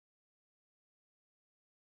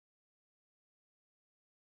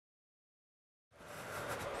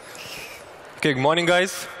Okay, good morning,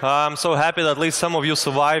 guys. I'm so happy that at least some of you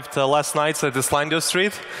survived last night at Islandia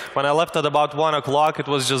Street. When I left at about 1 o'clock, it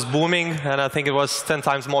was just booming, and I think it was 10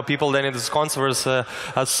 times more people than in this conference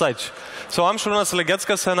as such. So I'm Šarūnas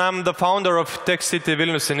Legeckas, and I'm the founder of Tech City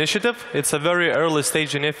Vilnius initiative. It's a very early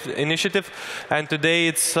stage initiative, and today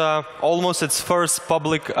it's almost its first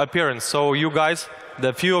public appearance. So you guys,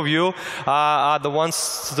 the few of you, are the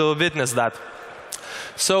ones to witness that.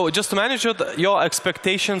 So just to manage your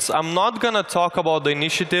expectations, I'm not going to talk about the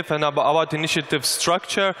initiative and about initiative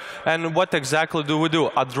structure and what exactly do we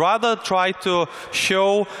do. I'd rather try to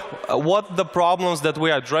show what the problems that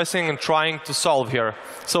we are addressing and trying to solve here.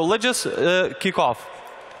 So let's just kick off.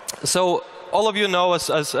 So all of you know, as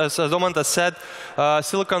Domant has said,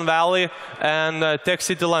 Silicon Valley and Tech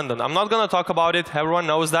City London. I'm not going to talk about it. Everyone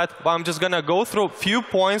knows that. But I'm just going to go through a few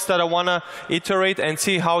points that I want to iterate and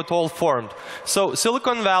see how it all formed. So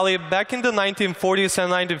Silicon Valley, back in the 1940s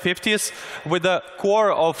and 1950s, with the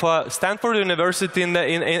core of Stanford University in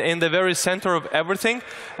the very center of everything,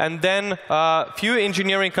 and then few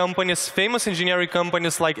engineering companies, famous engineering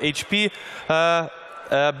companies like HP,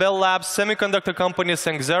 Bell Labs, semiconductor companies,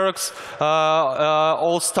 and Xerox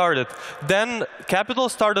all started. Then capital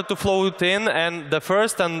started to flow in, and the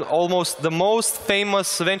first and almost the most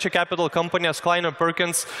famous venture capital company as Kleiner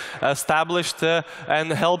Perkins established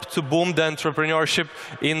and helped to boom the entrepreneurship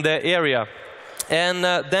in the area. And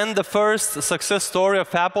then the first success story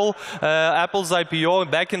of Apple, Apple's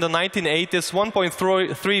IPO back in the 1980s,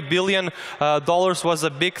 $1.3 billion was a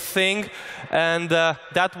big thing, and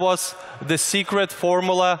that was the secret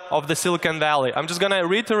formula of the Silicon Valley. I'm just going to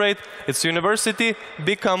reiterate, it's university,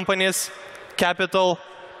 big companies, capital,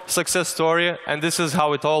 success story, and this is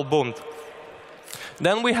how it all boomed.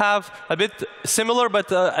 Then we have a bit similar,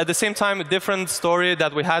 but at the same time, a different story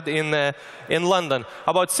that we had in London.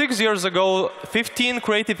 About 6 years ago, 15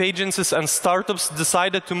 creative agencies and startups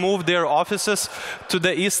decided to move their offices to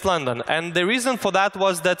the East London. And the reason for that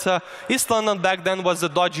was that East London back then was a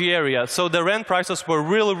dodgy area, so the rent prices were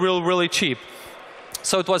really cheap.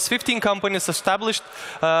 So it was 15 companies established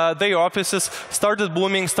their offices, started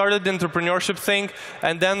booming, started the entrepreneurship thing,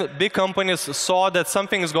 and then big companies saw that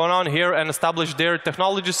something is going on here and established their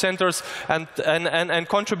technology centers and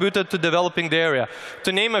contributed to developing the area.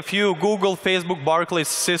 To name a few, Google, Facebook, Barclays,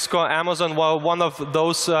 Cisco, Amazon were one of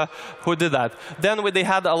those who did that. Then they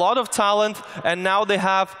had a lot of talent, and now they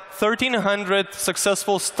have 1,300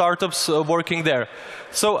 successful startups working there.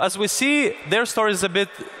 So as we see, their story is a bit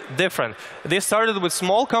different. They started with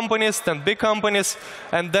small companies, then big companies,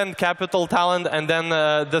 and then capital, talent, and then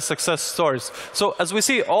the success stories. So as we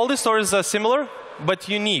see, all the stories are similar, but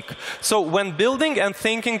unique. So when building and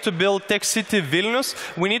thinking to build Tech City Vilnius,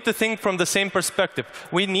 we need to think from the same perspective.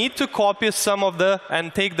 We need to copy some of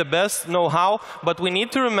and take the best know-how, but we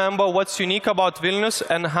need to remember what's unique about Vilnius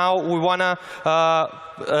and how we want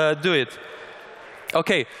to do it.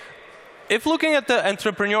 Okay. If looking at the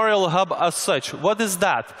entrepreneurial hub as such, what is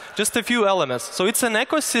that? Just a few elements. So it's an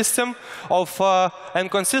ecosystem of, and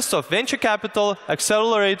consists of venture capital,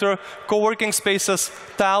 accelerator, co-working spaces,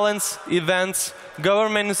 talents, events,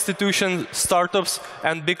 government institutions, startups,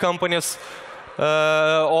 and big companies,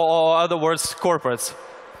 or other words, corporates.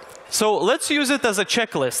 So let's use it as a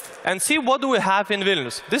checklist and see what do we have in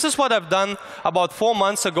Vilnius. This is what I've done about 4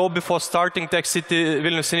 months ago before starting Tech City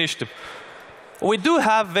Vilnius initiative. We do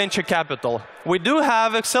have venture capital. We do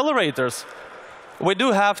have accelerators. We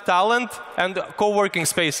do have talent and co-working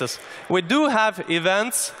spaces. We do have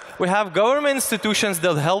events. We have government institutions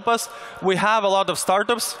that help us. We have a lot of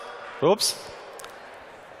startups. Oops.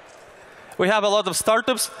 We have a lot of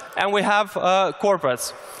startups, and we have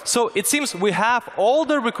corporates. So it seems we have all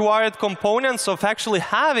the required components of actually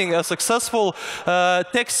having a successful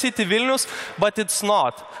Tech City Vilnius, but it's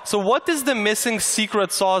not. So what is the missing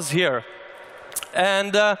secret sauce here?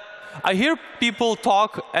 And I hear people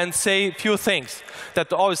talk and say a few things.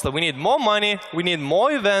 That obviously we need more money, we need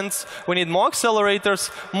more events, we need more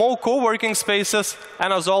accelerators, more co-working spaces,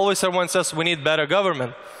 and as always everyone says we need better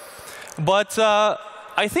government. But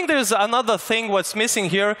I think there's another thing what's missing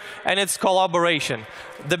here, and it's collaboration.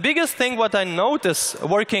 The biggest thing what I notice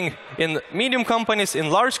working in medium companies,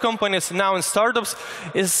 in large companies, now in startups,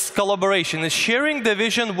 is collaboration. Is sharing the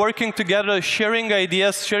vision, working together, sharing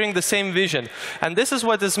ideas, sharing the same vision. And this is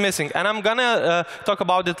what is missing. And I'm going to talk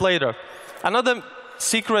about it later. Another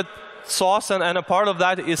secret sauce and a part of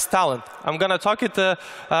that is talent. I'm going to talk it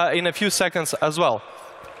in a few seconds as well.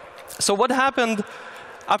 So what happened?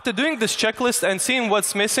 After doing this checklist and seeing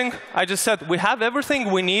what's missing, I just said, we have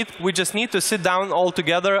everything we need. We just need to sit down all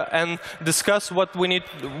together and discuss what do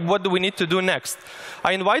we need to do next.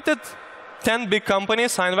 I invited 10 big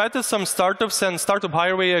companies. I invited some startups and Startup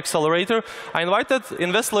Highway Accelerator. I invited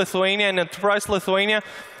Invest Lithuania and Enterprise Lithuania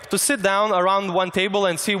to sit down around one table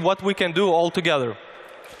and see what we can do all together.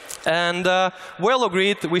 And we all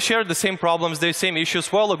agreed, we shared the same problems, the same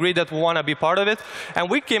issues, we all agreed that we want to be part of it. And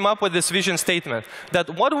we came up with this vision statement, that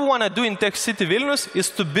what we want to do in Tech City Vilnius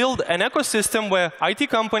is to build an ecosystem where IT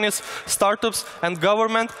companies, startups, and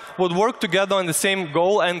government would work together on the same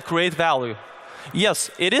goal and create value.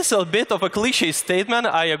 Yes, it is a bit of a cliche statement,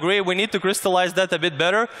 I agree, we need to crystallize that a bit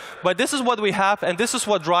better, but this is what we have, and this is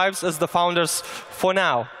what drives us, the founders, for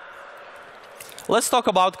now. Let's talk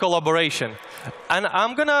about collaboration. And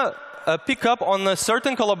I'm going to pick up on a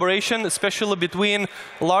certain collaboration, especially between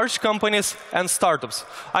large companies and startups.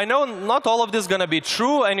 I know not all of this is going to be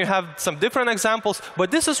true, and you have some different examples,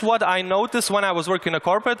 but this is what I noticed when I was working in a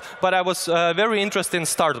corporate, but I was very interested in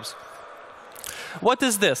startups. What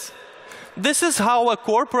is this? This is how a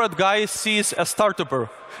corporate guy sees a startupper.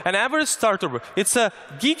 An average startup, it's a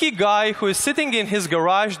geeky guy who is sitting in his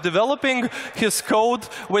garage developing his code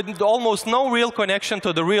with almost no real connection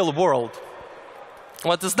to the real world.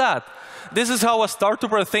 What is that? This is how a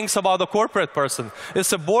startupper thinks about a corporate person.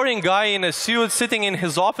 It's a boring guy in a suit sitting in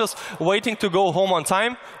his office waiting to go home on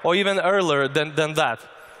time, or even earlier than that.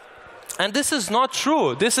 And this is not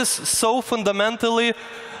true. This is so fundamentally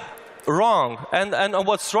wrong. And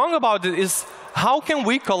what's wrong about it is, how can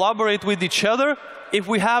we collaborate with each other if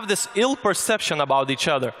we have this ill perception about each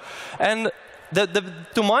other? And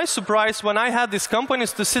to my surprise, when I had these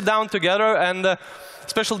companies to sit down together, and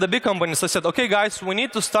especially the big companies, I said, okay guys, we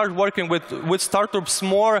need to start working with startups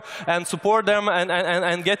more and support them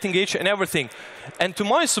and get engaged and everything. And to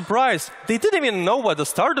my surprise, they didn't even know what a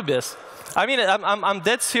startup is. I mean, I'm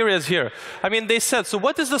dead serious here. I mean, they said, so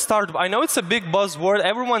what is the startup? I know it's a big buzzword,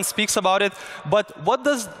 everyone speaks about it, but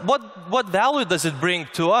what value does it bring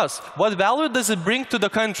to us? What value does it bring to the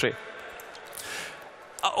country?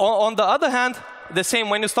 On the other hand, the same,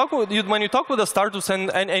 when you talk with the startups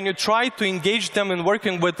and you try to engage them in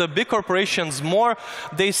working with the big corporations more,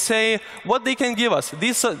 they say what they can give us.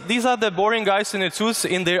 These are the boring guys in the suits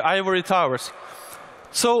in their ivory towers.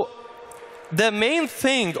 So the main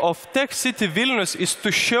thing of Tech City Vilnius is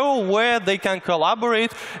to show where they can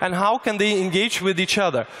collaborate and how can they engage with each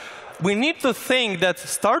other. We need to think that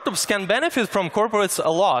startups can benefit from corporates a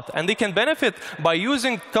lot, and they can benefit by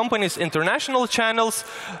using companies' international channels,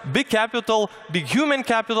 big capital, big human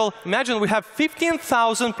capital. Imagine we have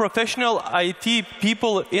 15,000 professional IT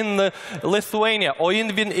people in Lithuania or in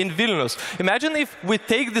Vilnius. Imagine if we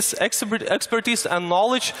take this expertise and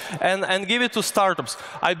knowledge and give it to startups.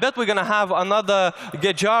 I bet we're going to have another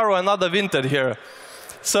Gedjar or another Vinted here.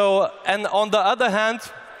 So, and on the other hand,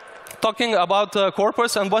 talking about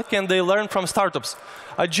corporates and what can they learn from startups.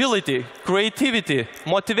 Agility, creativity,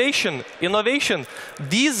 motivation, innovation.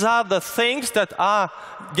 These are the things that are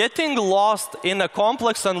getting lost in a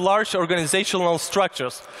complex and large organizational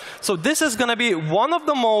structures. So this is going to be one of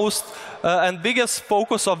the most and biggest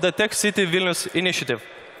focus of the Tech City Vilnius initiative.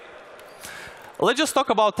 Let's just talk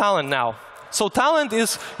about talent now. So talent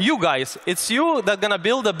is you guys. It's you that's going to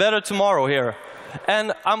build a better tomorrow here.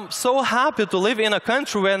 And I'm so happy to live in a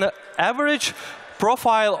country where the average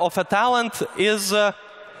profile of a talent is a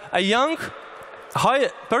young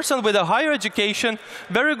person with a higher education,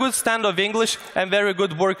 very good stand of English, and very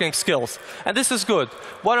good working skills. And this is good.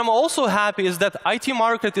 What I'm also happy is that IT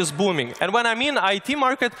market is booming. And when I mean IT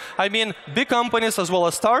market, I mean big companies as well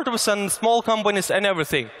as startups and small companies and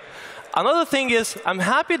everything. Another thing is, I'm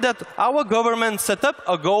happy that our government set up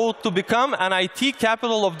a goal to become an IT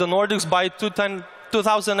capital of the Nordics by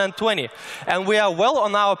 2020. And we are well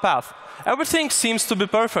on our path. Everything seems to be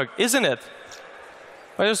perfect, isn't it?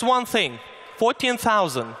 But there's one thing,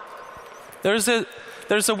 14,000. There's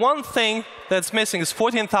a one thing that's missing, is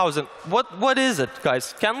 14,000. What is it,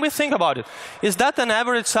 guys? Can we think about it? Is that an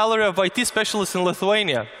average salary of IT specialists in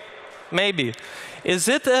Lithuania? Maybe. Is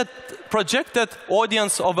it a projected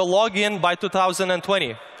audience of a login by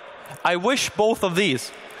 2020? I wish both of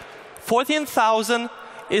these. 14,000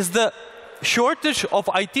 is the shortage of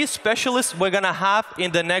IT specialists we're going to have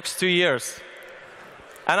in the next 2 years.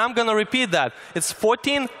 And I'm going to repeat that. It's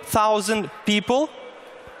 14,000 people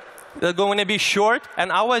that are going to be short,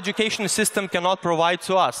 and our education system cannot provide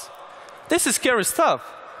to us. This is scary stuff.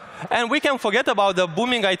 And we can forget about the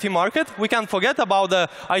booming IT market. We can forget about the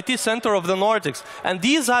IT center of the Nordics. And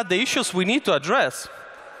these are the issues we need to address.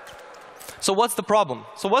 So what's the problem?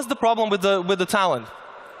 So what's the problem with the talent?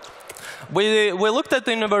 We looked at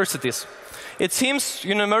the universities. it seems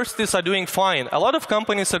universities are doing fine. A lot of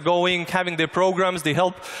companies are going, having their programs, they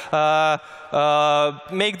help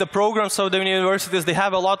make the programs of the universities, they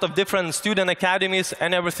have a lot of different student academies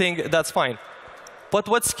and everything, that's fine. But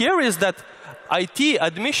what's scary is that IT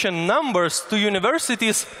admission numbers to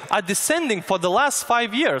universities are descending for the last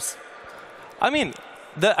 5 years. I mean,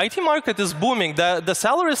 the IT market is booming, the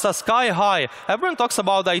salaries are sky high. Everyone talks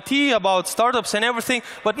about IT, about startups and everything,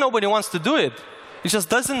 but nobody wants to do it. It just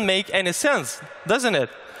doesn't make any sense, doesn't it?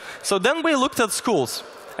 So then we looked at schools.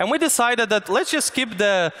 And we decided that let's just skip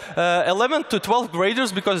the 11th to 12th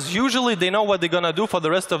graders, because usually they know what they're going to do for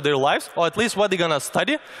the rest of their lives, or at least what they're going to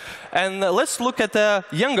study. And let's look at the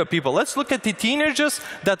younger people. Let's look at the teenagers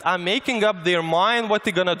that are making up their mind what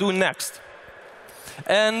they're going to do next.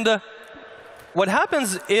 And what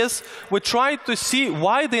happens is we try to see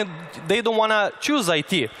why they don't want to choose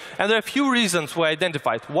IT. And there are a few reasons we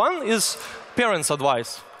identified. One is parents'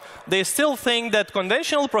 advice. They still think that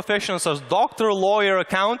conventional professions as doctor, lawyer,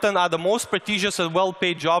 accountant are the most prestigious and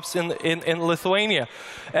well-paid jobs in Lithuania.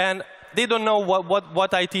 And they don't know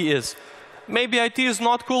what IT is. Maybe IT is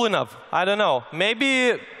not cool enough. I don't know.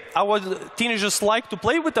 Maybe our teenagers like to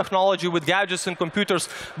play with technology, with gadgets and computers,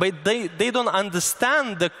 but they don't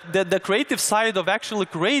understand the creative side of actually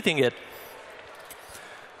creating it.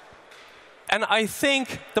 And I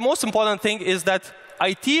think the most important thing is that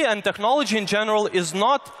IT and technology in general is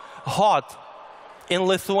not hot in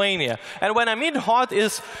Lithuania. And when I mean hot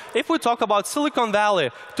is, if we talk about Silicon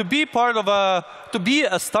Valley, to be part of to be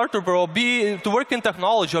a startup or to work in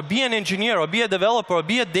technology or be an engineer or be a developer or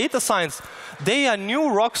be a data science, they are new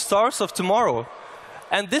rock stars of tomorrow.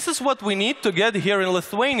 And this is what we need to get here in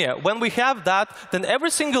Lithuania. When we have that, then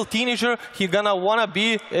every single teenager, he's gonna wanna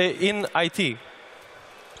be in IT.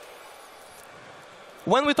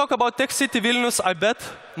 When we talk about Tech City Vilnius, I bet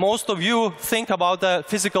most of you think about a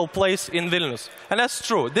physical place in Vilnius. And that's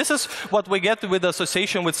true. This is what we get with the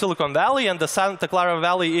association with Silicon Valley and the Santa Clara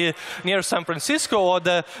Valley near San Francisco, or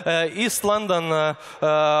the East London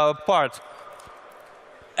part.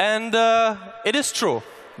 And it is true.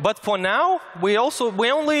 But for now, we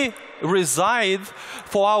only reside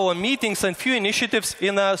for our meetings and few initiatives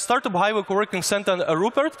in a Startup Highway Co-working Center in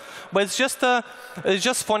Rupert, but it's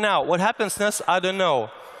just for now. What happens next, I don't know.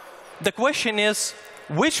 The question is,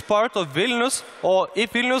 which part of Vilnius, or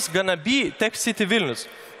if Vilnius is going to be Tech City Vilnius?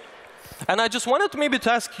 And I just wanted maybe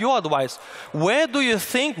to ask your advice. Where do you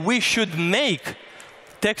think we should make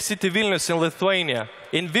Tech City Vilnius in Lithuania?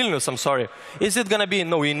 In Vilnius, I'm sorry. Is it going to be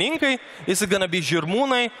Naujininkai? Is it going to be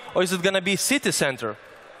Žirmūnai? Or is it going to be city center?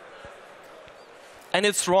 And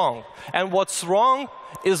it's wrong. And what's wrong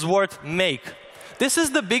is word make. This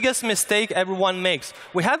is the biggest mistake everyone makes.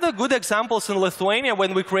 We had the good examples in Lithuania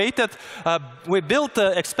when we built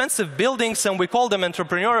expensive buildings and we called them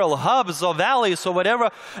entrepreneurial hubs or valleys or whatever,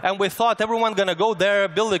 and we thought everyone going to go there,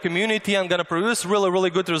 build a community, and going to produce really,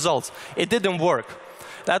 really good results. It didn't work.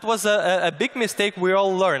 That was a big mistake we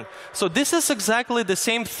all learned. So this is exactly the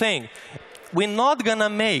same thing. We're not going to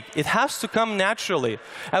make. It has to come naturally.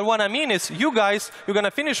 And what I mean is, you guys, you're going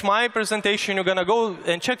to finish my presentation, you're going to go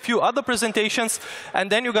and check a few other presentations,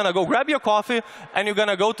 and then you're going to go grab your coffee, and you're going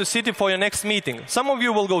to go to city for your next meeting. Some of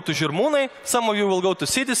you will go to Žirmūnai, some of you will go to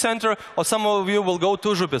city center, or some of you will go to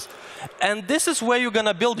Užupis. And this is where you're going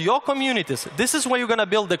to build your communities. This is where you're going to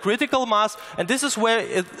build the critical mass, and this is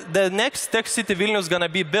where the next Tech City Vilnius is going to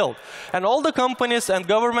be built. And all the companies and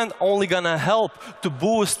government only going to help to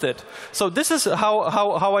boost it. So this is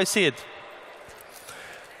how I see it.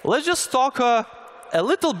 Let's just talk a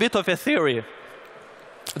little bit of a theory.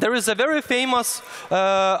 There is a very famous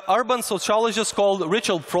urban sociologist called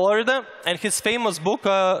Richard Florida, and his famous book,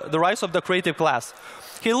 The Rise of the Creative Class.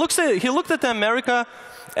 He looked at America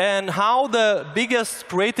and how the biggest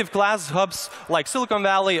creative class hubs like Silicon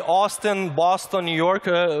Valley, Austin, Boston, New York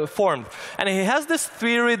formed. And he has this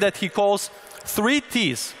theory that he calls 3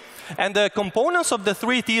 T's. And the components of the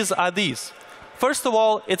 3 T's are these. First of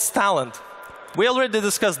all, it's talent. We already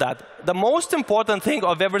discussed that. The most important thing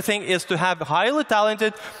of everything is to have highly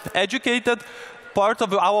talented, educated part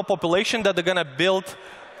of our population that are going to build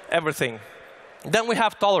everything. Then we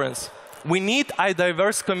have tolerance. We need a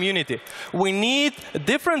diverse community. We need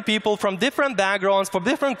different people from different backgrounds, from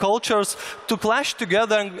different cultures to clash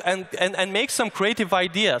together and make some creative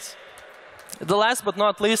ideas. The last but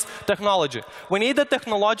not least, technology. We need a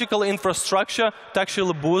technological infrastructure to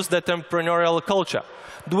actually boost the entrepreneurial culture.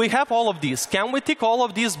 Do we have all of these? Can we tick all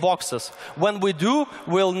of these boxes? When we do,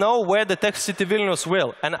 we'll know where the Tech City Vilnius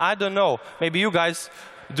will. And I don't know, maybe you guys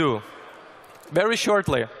do. Very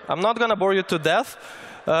shortly, I'm not going to bore you to death,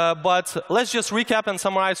 but let's just recap and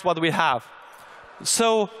summarize what we have.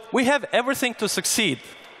 So we have everything to succeed.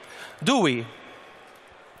 Do we?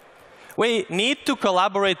 We need to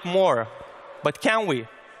collaborate more, but can we?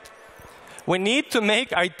 We need to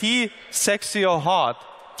make IT sexy or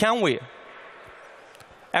hot. Can we?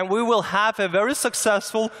 And we will have a very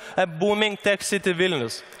successful and booming tech city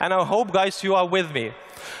Vilnius. And I hope, guys, you are with me.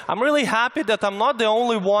 I'm really happy that I'm not the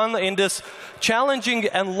only one in this challenging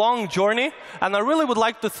and long journey. And I really would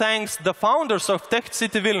like to thank the founders of Tech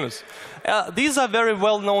City Vilnius. These are very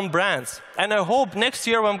well-known brands. And I hope next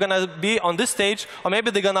year when I'm going to be on this stage, or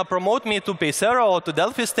maybe they're going to promote me to Paysera or to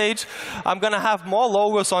Delphi stage, I'm going to have more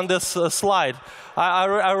logos on this slide. I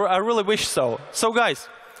really wish so. So, guys,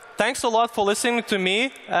 thanks a lot for listening to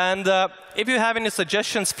me. And if you have any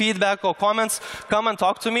suggestions, feedback, or comments, come and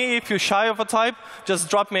talk to me. If you're shy of a type, just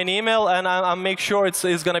drop me an email, and I'll make sure it's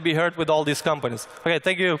going to be heard with all these companies. OK,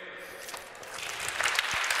 thank you.